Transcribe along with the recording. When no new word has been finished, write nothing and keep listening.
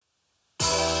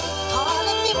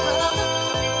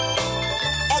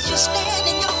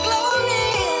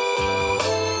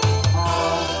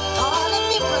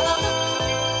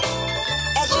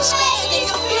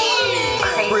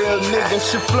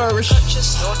niggas should flourish.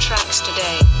 Purchase your tracks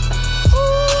today.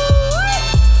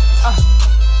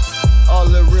 All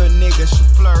the real niggas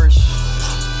should flourish.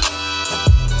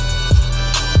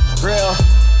 ReaL.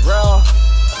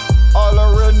 All the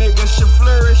real niggas should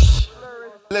flourish.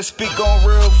 Let's speak on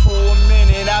ReaL for a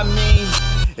minute. I mean,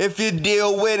 if you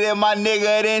deal with it, my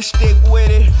nigga, then stick with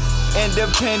it.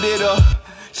 Independent or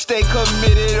stay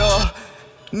committed or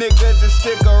nigga, just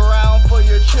stick around for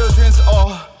your children's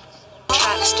or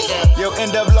Tracks today. you'll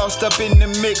end up lost up in the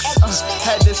mix.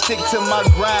 Had to stick to my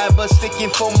grind, but sticking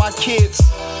for my kids.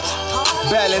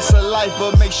 Balance of life,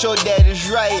 but make sure that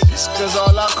it's right. Cause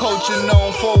all our culture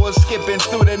known for was skipping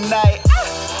through the night.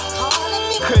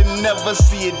 Could never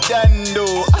see it done,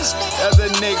 though. Other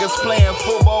niggas playing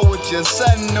football with your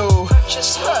son, no.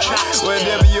 Purchase your tracks today.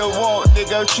 Whatever you want,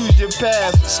 nigga, choose your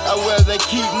path. I'd rather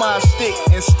keep my stick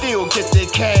and still get the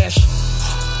cash.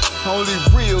 Only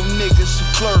real niggas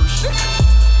should flourish.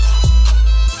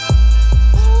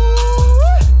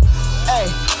 Hey,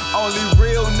 only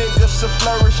real niggas should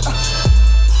flourish.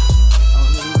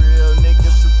 Only real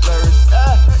niggas should flourish.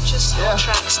 Purchase your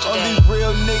tracks today. Only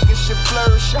real niggas should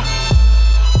flourish.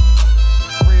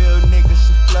 Real niggas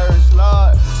should flourish,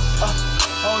 Lord.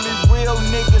 Only real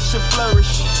niggas should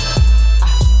flourish.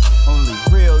 Only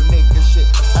real niggas should.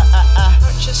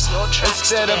 Purchase your tracks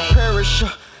Instead today. of perish,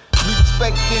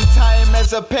 respecting time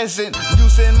as a peasant,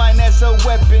 using mine as a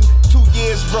weapon. 2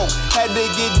 years broke, had to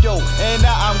get dope, and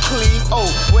now I'm clean. Oh,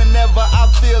 whenever I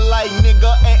feel like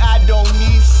nigga, and I don't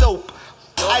need soap.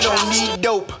 I don't need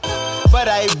dope, but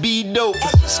I be dope.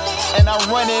 And I'm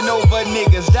running over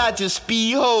niggas, dodging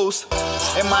speed hoes.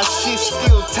 And my shit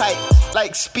still tight,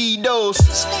 like Speedos.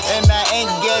 And I ain't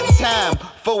got time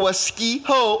for a ski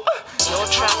hole. Your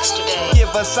tracks today. Give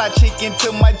a side chicken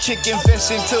to my chicken,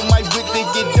 invest into my whip to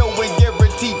get dough and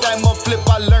guaranteed I'm a flip.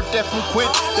 I learned that from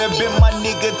Quit. That been my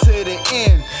nigga to the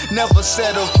end. Never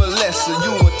settle for less, so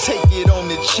you will take it on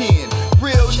the chin.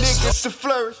 Real niggas to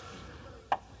flourish.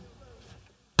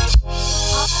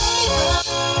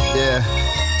 Yeah.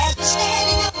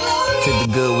 Take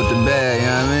the good with the bad, you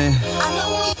know what I mean?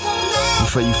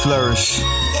 Before you flourish, you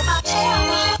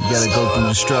gotta go through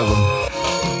the struggle.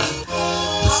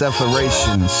 The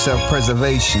separation,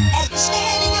 self-preservation.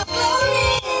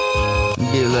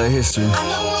 Give you a little history.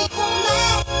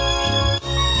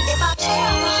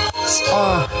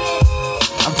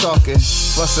 I'm talking,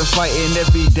 fussing, fighting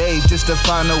every day just to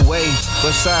find a way.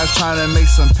 Besides trying to make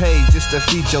some pay just to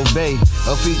feed your bae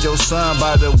or feed your son,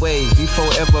 by the way,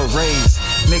 before ever raised.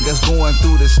 Niggas going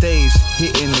through the stage,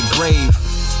 hitting the grave.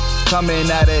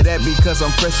 Coming out of that because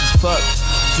I'm fresh as fuck.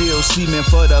 Still seeming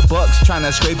for the bucks, trying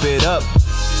to scrape it up.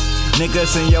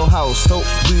 Niggas in your house, hope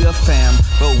we a fam,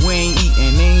 but we ain't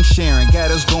eating, ain't sharing,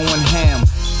 got us going ham.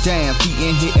 Damn,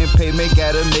 eating, hitting payment,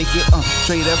 gotta make it,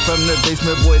 straight up from the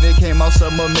basement, boy, they came out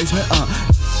some amazement,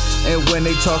 And when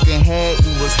they talking head,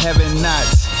 you was having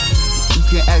knots. You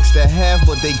can ask to have,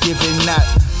 but they giving not.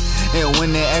 And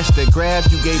when they asked to grab,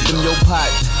 you gave them your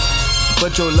pot.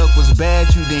 But your luck was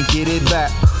bad, you didn't get it back.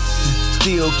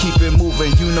 Still keep it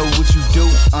moving, you know what you do.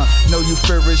 Know you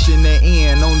flourish in the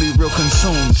end, only real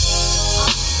consumed.